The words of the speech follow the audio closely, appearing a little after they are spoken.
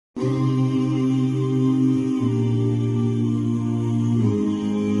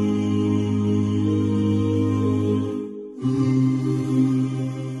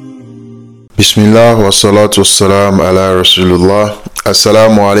Bismillah wa salatu wassalam ala Rasulullah.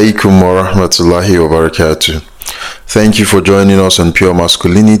 Assalamu alaikum wa rahmatullahi wa barakatuh. Thank you for joining us on Pure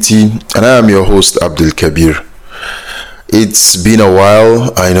Masculinity, and I am your host Abdul Kabir. It's been a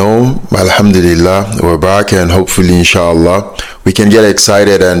while, I know. Alhamdulillah, we're back, and hopefully, inshallah, we can get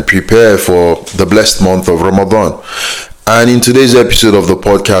excited and prepare for the blessed month of Ramadan. And in today's episode of the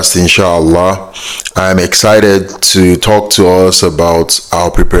podcast, inshallah, I'm excited to talk to us about our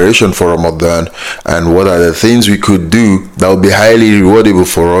preparation for Ramadan and what are the things we could do that would be highly rewardable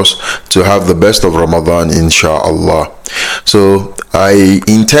for us to have the best of Ramadan, inshallah. So I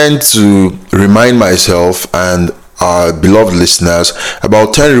intend to remind myself and our beloved listeners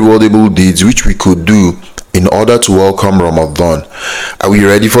about 10 rewardable deeds which we could do in order to welcome Ramadan. Are we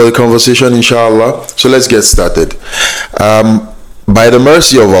ready for the conversation, inshallah? So let's get started. By the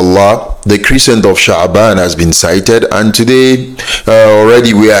mercy of Allah, the crescent of Sha'ban has been sighted, and today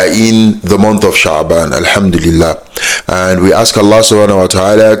already we are in the month of Sha'ban, alhamdulillah. And we ask Allah subhanahu wa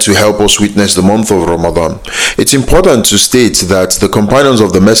ta'ala to help us witness the month of Ramadan. It's important to state that the companions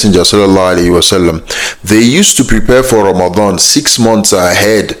of the Messenger sallallahu alaihi wasallam, they used to prepare for Ramadan 6 months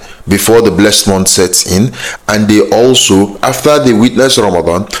ahead before the blessed month sets in, and they also, after they witness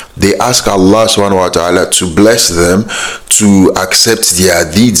Ramadan, they ask Allah subhanahu wa ta'ala to bless them to accept their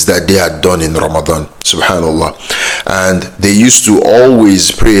deeds that they had done in Ramadan, subhanallah. And they used to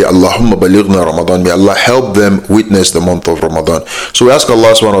always pray, Allahumma balighna Ramadan, may Allah help them witness the month of Ramadan. So we ask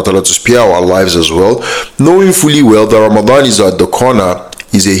Allah subhanahu wa ta'ala to spare our lives as well, knowing fully well that Ramadan is at the corner,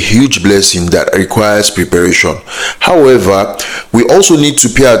 is a huge blessing that requires preparation. However, we also need to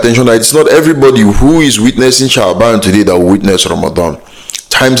pay attention that it's not everybody who is witnessing Sha'ban today that will witness Ramadan.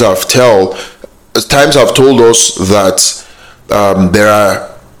 Times have told us that there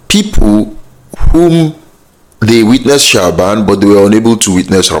are people whom they witnessed Sha'ban, but they were unable to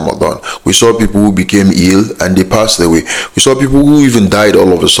witness Ramadan. We saw people who became ill and they passed away. We saw people who even died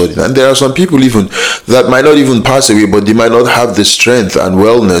all of a sudden. And there are some people even that might not even pass away, but they might not have the strength and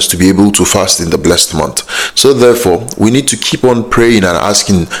wellness to be able to fast in the blessed month. So therefore, we need to keep on praying and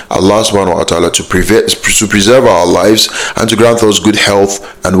asking Allah subhanahu wa ta'ala to preserve our lives and to grant us good health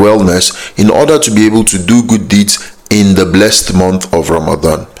and wellness in order to be able to do good deeds in the blessed month of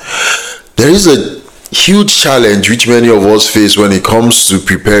Ramadan. There is a huge challenge which many of us face when it comes to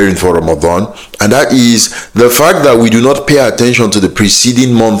preparing for Ramadan, and that is the fact that we do not pay attention to the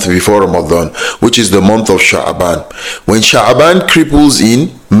preceding month before Ramadan, which is the month of Sha'ban. When Sha'ban cripples in,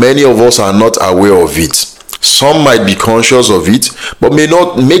 many of us are not aware of it. Some might be conscious of it, but may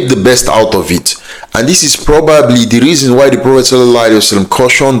not make the best out of it. And this is probably the reason why the Prophet ﷺ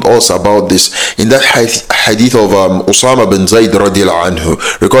cautioned us about this in that hadith of Usama bin Zayd radiallahu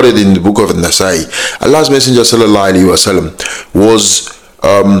anhu, recorded in the book of Nasai. Allah's Messenger ﷺ was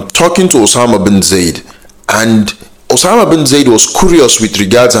talking to Usama bin Zayd, and Osama bin Zayd was curious with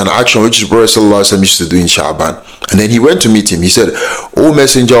regards an action which the Prophet ﷺ used to do in Sha'ban. And then he went to meet him. He said, O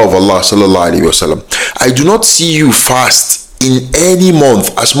Messenger of Allah ﷺ, I do not see you fast in any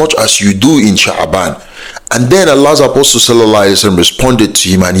month as much as you do in Sha'ban. And then Allah's Apostle ﷺ responded to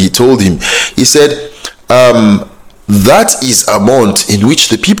him, and he told him, he said, that is a month in which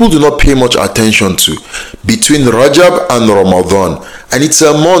the people do not pay much attention to, between Rajab and Ramadan. And it's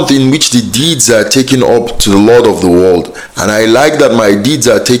a month in which the deeds are taken up to the Lord of the world. And I like that my deeds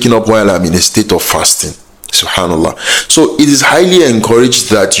are taken up while I'm in a state of fasting. Subhanallah. So it is highly encouraged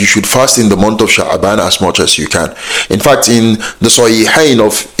that you should fast in the month of Sha'ban as much as you can. In fact, in the Sahihain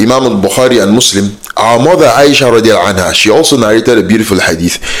of Imam al-Bukhari and Muslim, our mother Aisha radiallahu anha, she also narrated a beautiful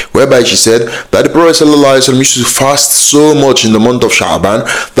hadith whereby she said that the Prophet ﷺ used to fast so much in the month of Sha'ban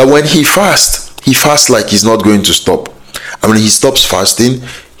that when he fasts like he's not going to stop. And when he stops fasting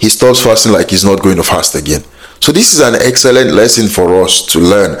like he's not going to fast again. So this is an excellent lesson for us to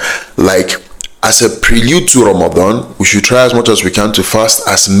learn. Like, as a prelude to Ramadan, we should try as much as we can to fast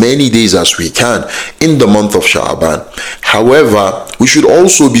as many days as we can in the month of Sha'ban. However, we should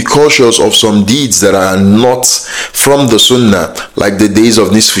also be cautious of some deeds that are not from the Sunnah, like the days of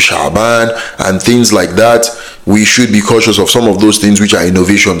Nisfu Sha'ban and things like that. We should be cautious of some of those things which are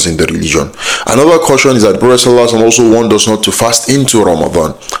innovations in the religion. Another caution is that Prophet ﷺ also warned us not to fast into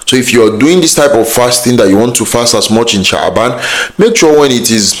Ramadan. So if you are doing this type of fasting that you want to fast as much in Sha'ban, make sure when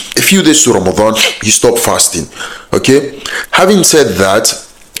it is a few days to Ramadan, you stop fasting. Okay? Having said that,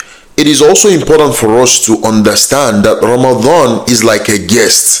 it is also important for us to understand that Ramadan is like a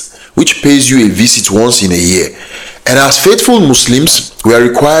guest which pays you a visit once in a year. And as faithful Muslims, we are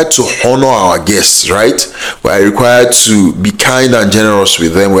required to honor our guests, right? We are required to be kind and generous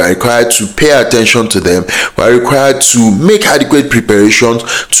with them. We are required to pay attention to them. We are required to make adequate preparations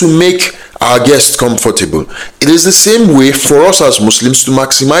to make our guests comfortable. It is the same way for us as Muslims to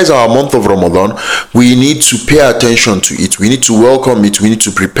maximize our month of Ramadan. We need to pay attention to it. We need to welcome it. We need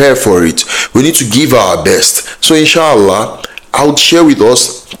to prepare for it. We need to give our best. So inshallah, I would share with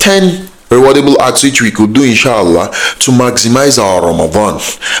us 10 rewardable acts which we could do inshallah to maximize our Ramadan.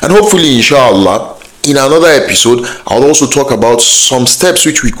 And hopefully inshallah, in another episode, I'll also talk about some steps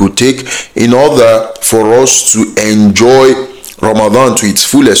which we could take in order for us to enjoy Ramadan to its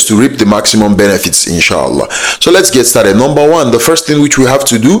fullest, to reap the maximum benefits inshallah. So let's get started. Number one, the first thing which we have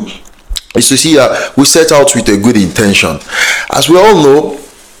to do is to see that we set out with a good intention. As we all know,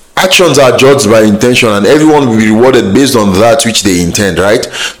 actions are judged by intention, and everyone will be rewarded based on that which they intend, right?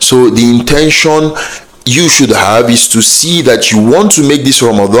 So the intention you should have is to see that you want to make this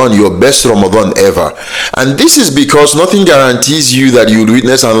Ramadan your best Ramadan ever. And this is because nothing guarantees you that you will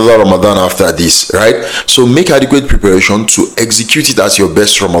witness another Ramadan after this, right? So make adequate preparation to execute it as your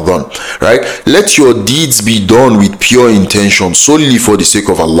best Ramadan, right? Let your deeds be done with pure intention, solely for the sake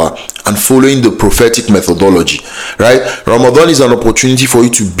of Allah, and following the prophetic methodology, right? Ramadan is an opportunity for you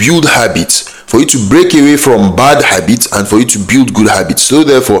to build habits, for you to break away from bad habits, and for you to build good habits. So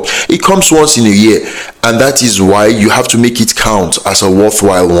therefore, it comes once in a year, and that is why you have to make it count as a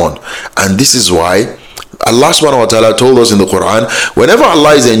worthwhile one. And this is why Allah subhanahu wa ta'ala told us in the Quran, whenever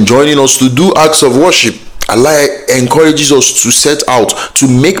Allah is enjoining us to do acts of worship, Allah encourages us to set out to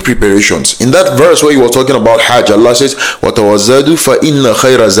make preparations. In that verse where he was talking about Hajj, Allah says, وَتَوَزَّدُوا فَإِنَّ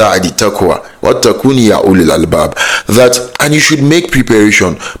خَيْرَ زَعَدِ تَقْوَى وَاتَّقُونِ يَا أُولِي الْأَلْبَابِ. That, and you should make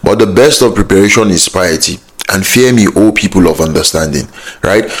preparation, but the best of preparation is piety. And fear me, O people of understanding.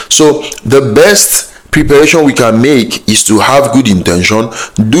 Right? So the best preparation we can make is to have good intention,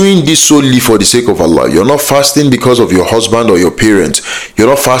 doing this solely for the sake of Allah. You're not fasting because of your husband or your parents. You're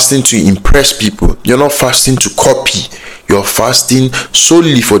not fasting to impress people. You're not fasting to copy. You're fasting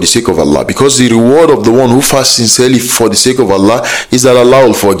solely for the sake of Allah, because the reward of the one who fasts sincerely for the sake of Allah is that Allah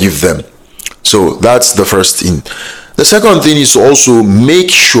will forgive them. So that's the first thing. The second thing is to also make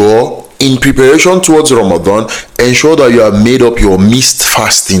sure, in preparation towards Ramadan, ensure that you have made up your missed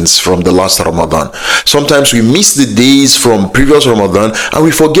fastings from the last Ramadan. Sometimes we miss the days from previous Ramadan and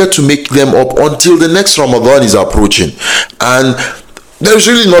we forget to make them up until the next Ramadan is approaching. And there's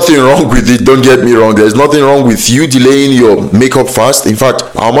really nothing wrong with it, don't get me wrong. There's nothing wrong with you delaying your makeup fast. In fact,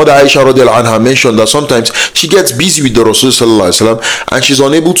 our mother Aisha radiallahu anha mentioned that sometimes she gets busy with the Rasul sallallahu alaihi wasallam and she's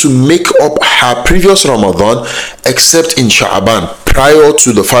unable to make up her previous Ramadan except in Sha'aban, prior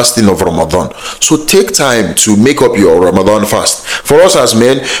to the fasting of Ramadan. So take time to make up your Ramadan fast. For us as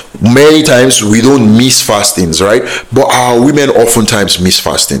men, many times we don't miss fastings, right? But our women oftentimes miss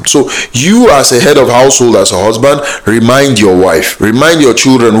fasting. So you, as a head of household, as a husband, remind your wife, remind your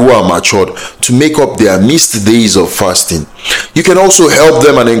children who are matured to make up their missed days of fasting. You can also help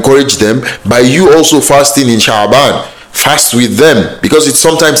them and encourage them by you also fasting in Sha'aban. Fast with them, because it's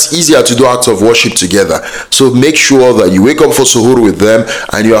sometimes easier to do acts of worship together. So make sure that you wake up for suhoor with them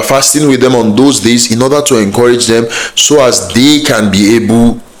and you are fasting with them on those days in order to encourage them, so as they can be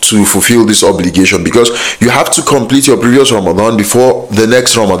able to fulfill this obligation, because you have to complete your previous Ramadan before the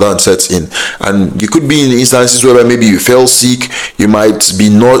next Ramadan sets in. And you could be in instances where maybe you fell sick, you might be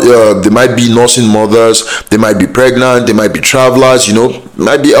they might be nursing mothers, they might be pregnant, they might be travelers,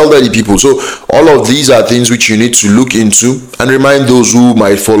 might be elderly people. So all of these are things which you need to look into and remind those who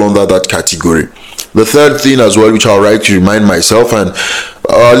might fall under that category. The third thing as well, which I'll like to remind myself and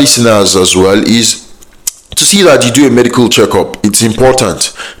our listeners as well, is to see that you do a medical checkup. It's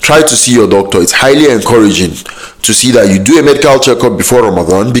important. Try to see your doctor. It's highly encouraging to see that you do a medical checkup before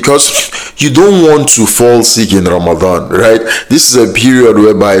Ramadan, because you don't want to fall sick in Ramadan, right? This is a period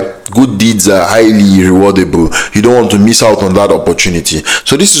whereby good deeds are highly rewardable. You don't want to miss out on that opportunity.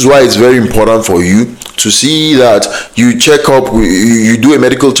 So this is why it's very important for you to see that you do a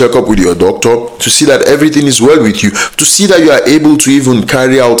medical checkup with your doctor, to see that everything is well with you, to see that you are able to even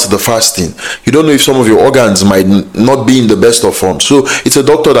carry out the fasting. You don't know if some of your organs might not be in the best of form. So it's a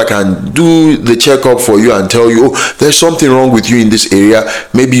doctor that can do the checkup for you and tell you, there's something wrong with you in this area.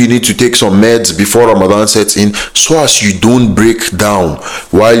 Maybe you need to take some meds before Ramadan sets in, so as you don't break down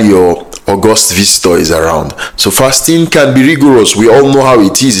while your august visitor is around. So fasting can be rigorous. We all know how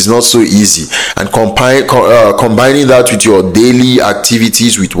it is. It's not so easy. And combining that with your daily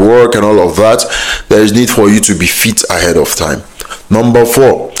activities, with work and all of that, there is need for you to be fit ahead of time. Number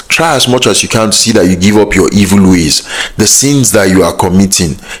 4, Try as much as you can to see that you give up your evil ways. The sins that you are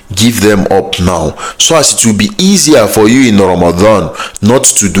committing, give them up now, so as it will be easier for you in Ramadan not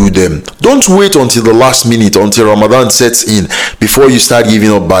to do them. Don't wait until the last minute, until Ramadan sets in, before you start giving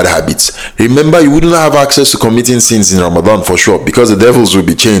up bad habits. Remember, you wouldn't have access to committing sins in Ramadan for sure, because the devils will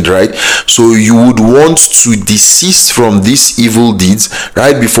be chained, right? So you would want to desist from these evil deeds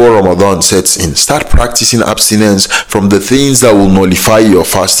right before Ramadan sets in. Start practicing abstinence from the things that will nullify your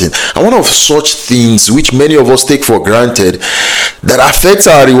fasting. And one of such things which many of us take for granted that affects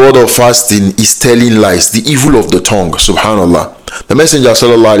our reward of fasting is telling lies, the evil of the tongue. Subhanallah. The Messenger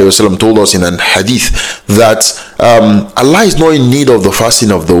sallallahu alaihi wasallam told us in an hadith that Allah is not in need of the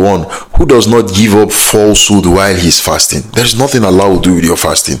fasting of the one who does not give up falsehood while he's fasting. There is nothing Allah will do with your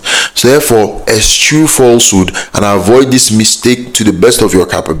fasting. So therefore, eschew falsehood and avoid this mistake to the best of your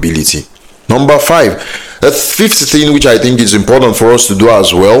capability. Number 5, the fifth thing which I think is important for us to do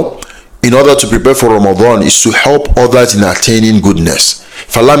as well in order to prepare for Ramadan is to help others in attaining goodness.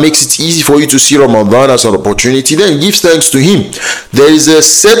 If Allah makes it easy for you to see Ramadan as an opportunity, then give thanks to Him. There is a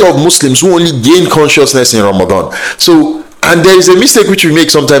set of Muslims who only gain consciousness in Ramadan. And there is a mistake which we make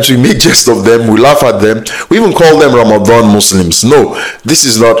sometimes. We make jest of them, we laugh at them, we even call them Ramadan Muslims. No, this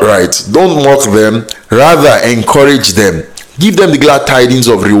is not right. Don't mock them, rather encourage them. Give them the glad tidings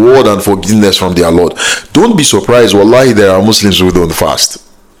of reward and forgiveness from their Lord. Don't be surprised, wallahi, there are Muslims who don't fast.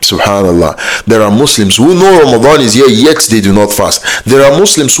 Subhanallah. There are Muslims who know Ramadan is here, yet they do not fast. There are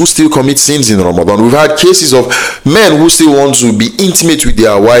Muslims who still commit sins in Ramadan. We've had cases of men who still want to be intimate with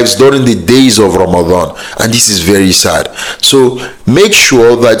their wives during the days of Ramadan, and this is very sad. So make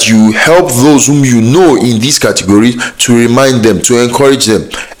sure that you help those whom you know in these categories, to remind them, to encourage them,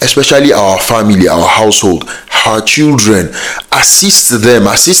 especially our family, our household, our children. Assist them,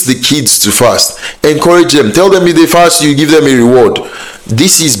 assist the kids to fast. Encourage them. Tell them if they fast, you give them a reward.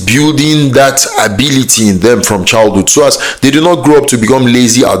 This is building that ability in them from childhood, so as they do not grow up to become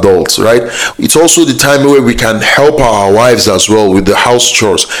lazy adults, right? It's also the time where we can help our wives as well with the house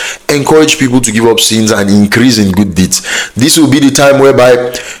chores. Encourage people to give up sins and increase in good deeds. This will be the time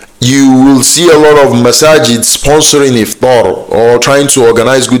whereby you will see a lot of masajid sponsoring iftar or trying to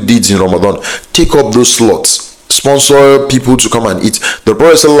organize good deeds in Ramadan. Take up those slots. Sponsor people to come and eat. The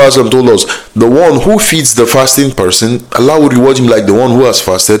Prophet ﷺ told us, the one who feeds the fasting person, Allah will reward him like the one who has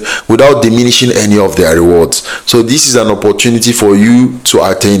fasted, without diminishing any of their rewards. So this is an opportunity for you to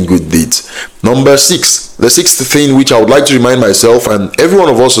attain good deeds. Number 6, the sixth thing which I would like to remind myself and every one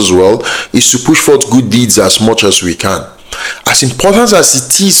of us as well, is to push forth good deeds as much as we can. As important as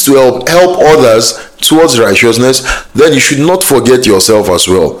it is to help others towards righteousness, then you should not forget yourself as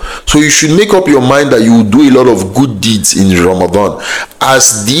well. So you should make up your mind that you will do a lot of good deeds in Ramadan,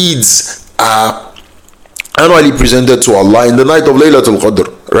 as deeds are annually presented to Allah in the night of Laylatul Qadr,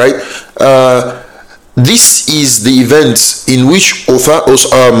 right? This is the event in which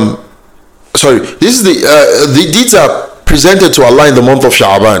the deeds are presented to Allah in the month of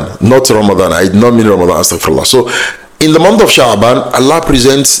Sha'ban, not Ramadan. I did not mean Ramadan, astaghfirullah. So in the month of Sha'ban, Allah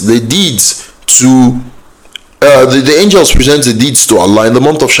presents the deeds to the angels present the deeds to Allah in the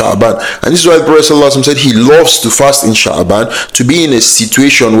month of Sha'ban. And this is why the Prophet ﷺ said he loves to fast in Sha'ban, to be in a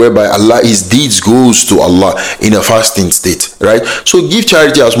situation whereby Allah, his deeds goes to Allah in a fasting state, right? So give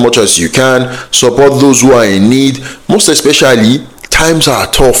charity as much as you can, support those who are in need. Most especially, times are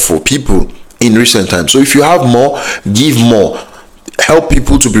tough for people in recent times. So if you have more, give more. Help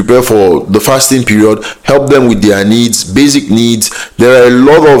people to prepare for the fasting period. Help them with their needs, basic needs. There are a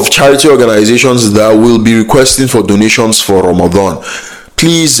lot of charity organizations that will be requesting for donations for Ramadan.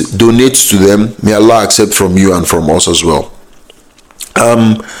 Please donate to them. May Allah accept from you and from us as well.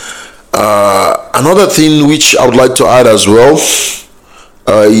 Another thing which I would like to add as well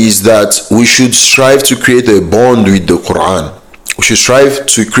is that we should strive to create a bond with the Quran. We should strive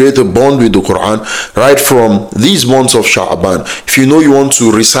to create a bond with the Quran right from these months of Sha'ban. If you know you want to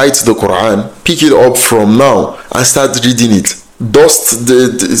recite the Quran, pick it up from now and start reading it.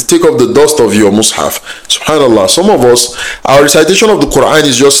 Take up the dust of your mushaf. Subhanallah, some of us, our recitation of the Quran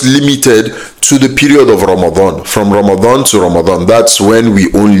is just limited to the period of Ramadan. From Ramadan to Ramadan, that's when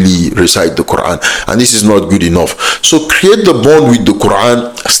we only recite the Quran, and this is not good enough. So create the bond with the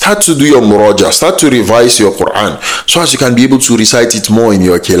Quran. Start to do your muraja, start to revise your Quran, so as you can be able to recite it more in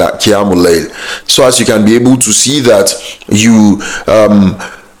your Qiyamul Layl, so as you can be able to see that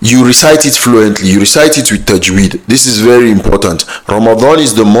you recite it fluently, you recite it with tajweed. This is very important. Ramadan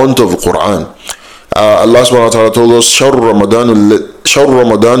is the month of Quran. Allah subhanahu wa ta'ala told us, شَهْرُ رَمَضَانُ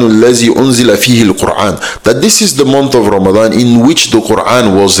الَّذِي أُنزِلَ فِيهِ الْقُرْآنِ, that this is the month of Ramadan in which the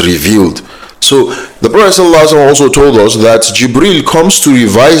Quran was revealed. So the Prophet ﷺ also told us that Jibril comes to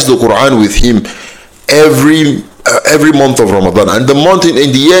revise the Quran with him every month of Ramadan, and the month in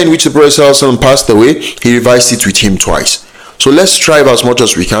the year in which the Prophet ﷺ passed away, he revised it with him twice. So let's strive as much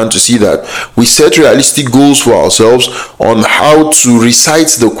as we can to see that we set realistic goals for ourselves on how to recite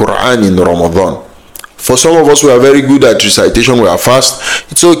the Quran in Ramadan. For some of us who are very good at recitation, we are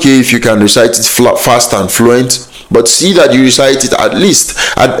fast. It's okay if you can recite it fast and fluent, but see that you recite it at least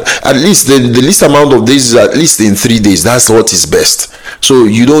the least amount of days is at least in 3 days. That's what is best. So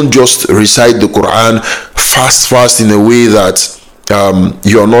you don't just recite the Quran fast in a way that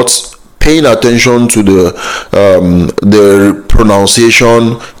you're not paying attention to the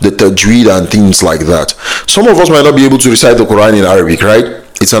pronunciation, the tajweed, and things like that. Some of us might not be able to recite the Quran in Arabic, right?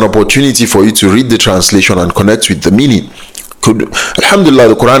 It's an opportunity for you to read the translation and connect with the meaning. Alhamdulillah,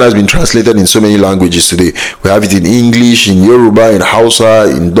 the Quran has been translated in so many languages today. We have it in English, in Yoruba, in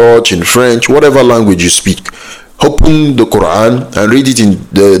Hausa, in Dutch, in French, whatever language you speak. Open the Quran and read it in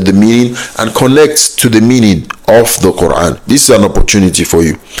the meaning and connect to the meaning of the Quran. This is an opportunity for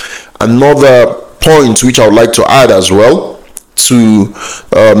you. Another point which I would like to add as well to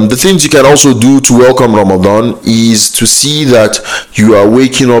the things you can also do to welcome Ramadan is to see that you are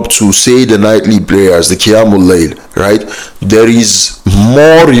waking up to say the nightly prayers, the Qiyamul Layl, right? There is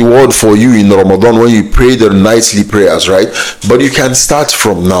more reward for you in Ramadan when you pray the nightly prayers, right? But you can start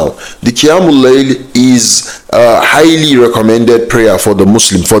from now. The Qiyamul Layl is a highly recommended prayer for the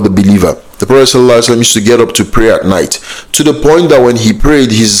Muslim, for the believer. The Prophet ﷺ used to get up to pray at night, to the point that when he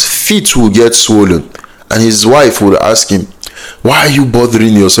prayed, his feet would get swollen, and his wife would ask him, why are you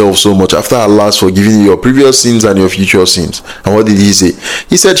bothering yourself so much after Allah has forgiven you your previous sins and your future sins? And what did he say?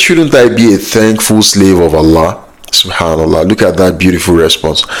 He said, shouldn't I be a thankful slave of Allah? Subhanallah. Look at that beautiful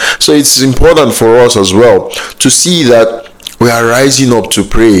response. So it's important for us as well to see that we are rising up to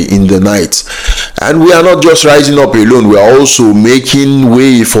pray in the night, and we are not just rising up alone, we are also making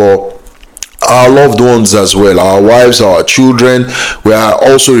way for our loved ones as well, our wives, our children. We are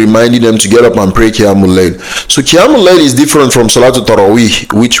also reminding them to get up and pray Qiyamul Layl. So Qiyamul Layl is different from Salatul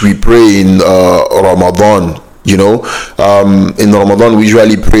Taraweeh, which we pray in Ramadan. In Ramadan we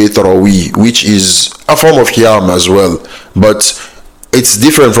usually pray Taraweeh, which is a form of Qiyam as well, but it's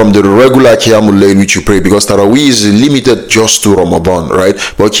different from the regular Qiyamul Layl which you pray, because Taraweeh is limited just to Ramadan, right?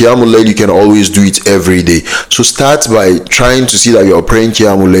 But Qiyamul Layl, you can always do it every day. So start by trying to see that you're praying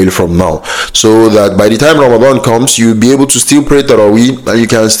Qiyamul Layl from now, so that by the time Ramadan comes, you'll be able to still pray Taraweeh and you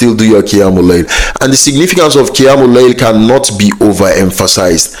can still do your Qiyamul Layl. And the significance of Qiyamul Layl cannot be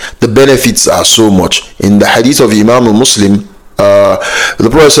overemphasized. The benefits are so much. In the hadith of Imam Muslim, the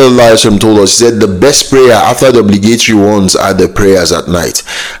Prophet ﷺ told us, he said, the best prayer after the obligatory ones are the prayers at night,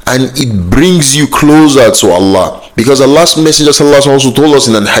 and it brings you closer to Allah, because Allah's Messenger ﷺ also told us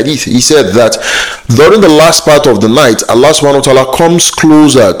in an hadith, he said that during the last part of the night, Allah subhanahu wa ta'ala comes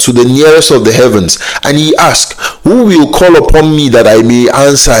closer to the nearest of the heavens, and he asks, who will call upon me that I may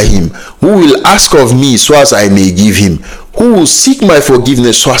answer him? Who will ask of me so as I may give him? Who will seek my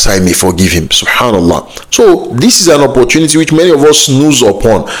forgiveness so as I may forgive him? Subhanallah. So this is an opportunity which many of us snooze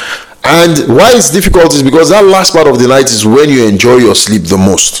upon. And why it's difficult is because that last part of the night is when you enjoy your sleep the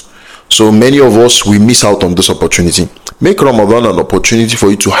most. So many of us, we miss out on this opportunity. Make Ramadan an opportunity for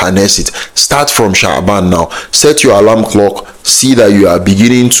you to harness it. Start from Sha'ban now. Set your alarm clock. See that you are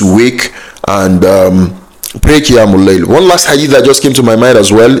beginning to wake and pray Qiyamul Layl. One last hadith that just came to my mind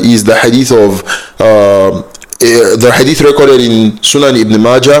as well is the hadith of the hadith recorded in Sunan Ibn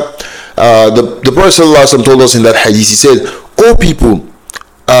Majah. The Prophet ﷺ told us in that hadith, he said, "O people,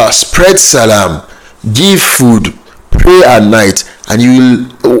 spread salam, give food, pray at night, and you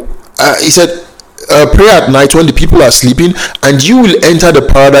will." He said, pray at night when the people are sleeping, and you will enter the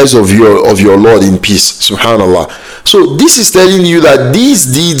paradise of your Lord in peace. Subhanallah. So this is telling you that these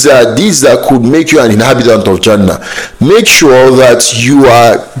deeds are deeds that could make you an inhabitant of Jannah. Make sure that you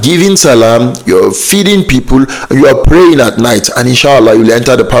are giving salam, you're feeding people, and you are praying at night, and inshallah you will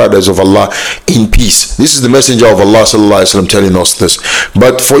enter the paradise of Allah in peace. This is the Messenger of Allah sallallahu alaihi wasallam telling us this.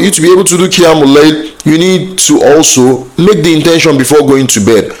 But for you to be able to do Qiyamul Layl, you need to also make the intention before going to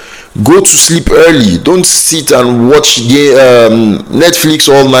bed. Go to sleep early. Don't sit and watch Netflix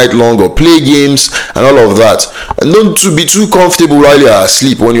all night long or play games and all of that. And don't be too comfortable while you are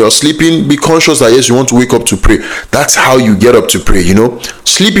asleep. When you are sleeping, be conscious that yes, you want to wake up to pray. That's how you get up to pray,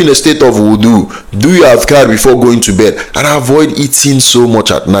 Sleep in a state of wudu. Do your adhkar before going to bed, and avoid eating so much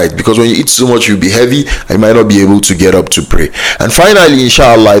at night, because when you eat so much, you'll be heavy and you might not be able to get up to pray. And finally,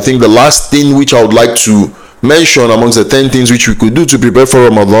 inshallah, I think the last thing which I would like to mention amongst the 10 things which we could do to prepare for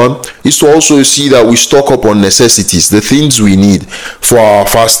Ramadan is to also see that we stock up on necessities, the things we need for our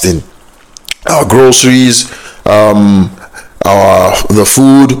fasting. our groceries, the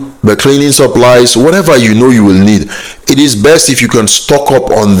food, the cleaning supplies, whatever you know you will need. It is best if you can stock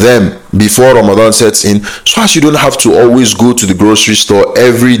up on them before Ramadan sets in, so as you don't have to always go to the grocery store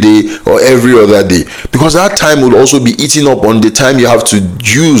every day or every other day, because that time will also be eaten up on the time you have to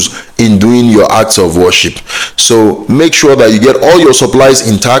use in doing your acts of worship. So make sure that you get all your supplies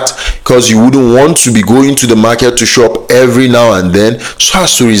intact, because you wouldn't want to be going to the market to shop every now and then, so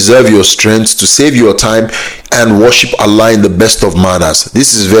as to reserve your strength, to save your time and worship Allah in the best of manners.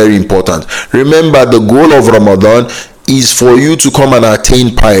 This is very important. Remember, the goal of Ramadan is for you to come and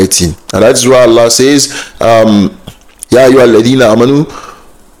attain piety, and that's why Allah says, Ya ayyuhalladhina amanu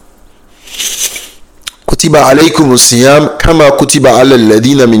kutiba alaykum as-siyam kama kutiba ala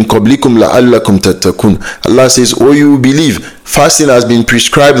alladhina min qablikum la'allakum tattaqun. Allah says, oh, you believe, fasting has been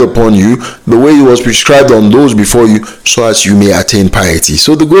prescribed upon you the way it was prescribed on those before you, so as you may attain piety.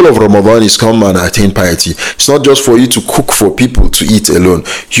 So the goal of Ramadan is come and attain piety. It's not just for you to cook for people to eat alone.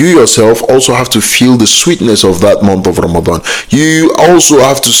 You yourself also have to feel the sweetness of that month of Ramadan. You also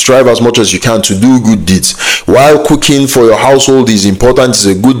have to strive as much as you can to do good deeds. While cooking for your household is important, it's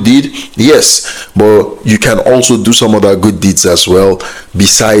a good deed, yes, but you can also do some other good deeds as well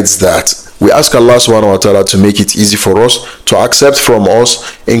besides that. We ask Allah subhanahu wa ta'ala to make it easy for us, to accept from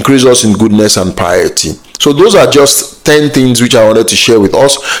us, increase us in goodness and piety. So those are just 10 things which I wanted to share with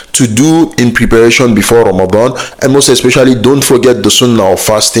us to do in preparation before Ramadan, and most especially don't forget the sunnah of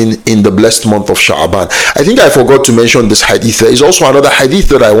fasting in the blessed month of Sha'ban. I think I forgot to mention this hadith. There is also another hadith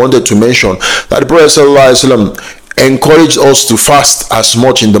that I wanted to mention, that the Prophet sallallahu alaihi wasallam encouraged us to fast as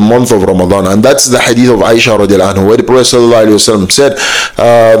much in the month of Ramadan, and that's the hadith of Aisha radiallahu anha, where the Prophet sallallahu alaihi wasallam said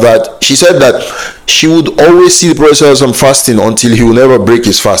that she said that she would always see the Prophet sallallahu alaihi wasallam fasting until he will never break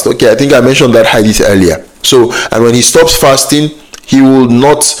his fast. Okay, I think I mentioned that hadith earlier. So, and when he stops fasting, he will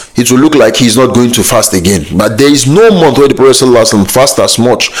not, it will look like he's not going to fast again. But there is no month where the Prophet sallallahu alaihi wasallam fasts as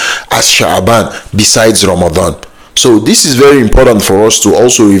much as Sha'ban besides Ramadan. So this is very important for us to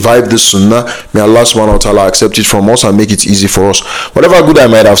also revive this sunnah. May Allah subhanahu wa ta'ala accept it from us and make it easy for us. Whatever good I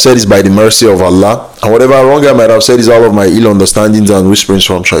might have said is by the mercy of Allah, and whatever wrong I might have said is out of my ill understandings and whisperings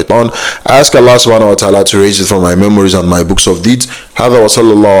from shaitan. I ask Allah subhanahu wa ta'ala to raise it from my memories and my books of deeds. Hada wa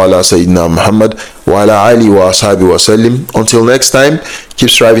sallallahu ala sayyidina Muhammad wa ala ali wa ashabi wa sallim. Until next time, keep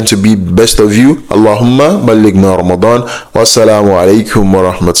striving to be best of you. Allahumma ballighna Ramadan. Wassalamu alaikum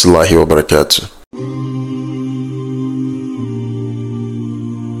wa rahmatullahi wa barakatuh.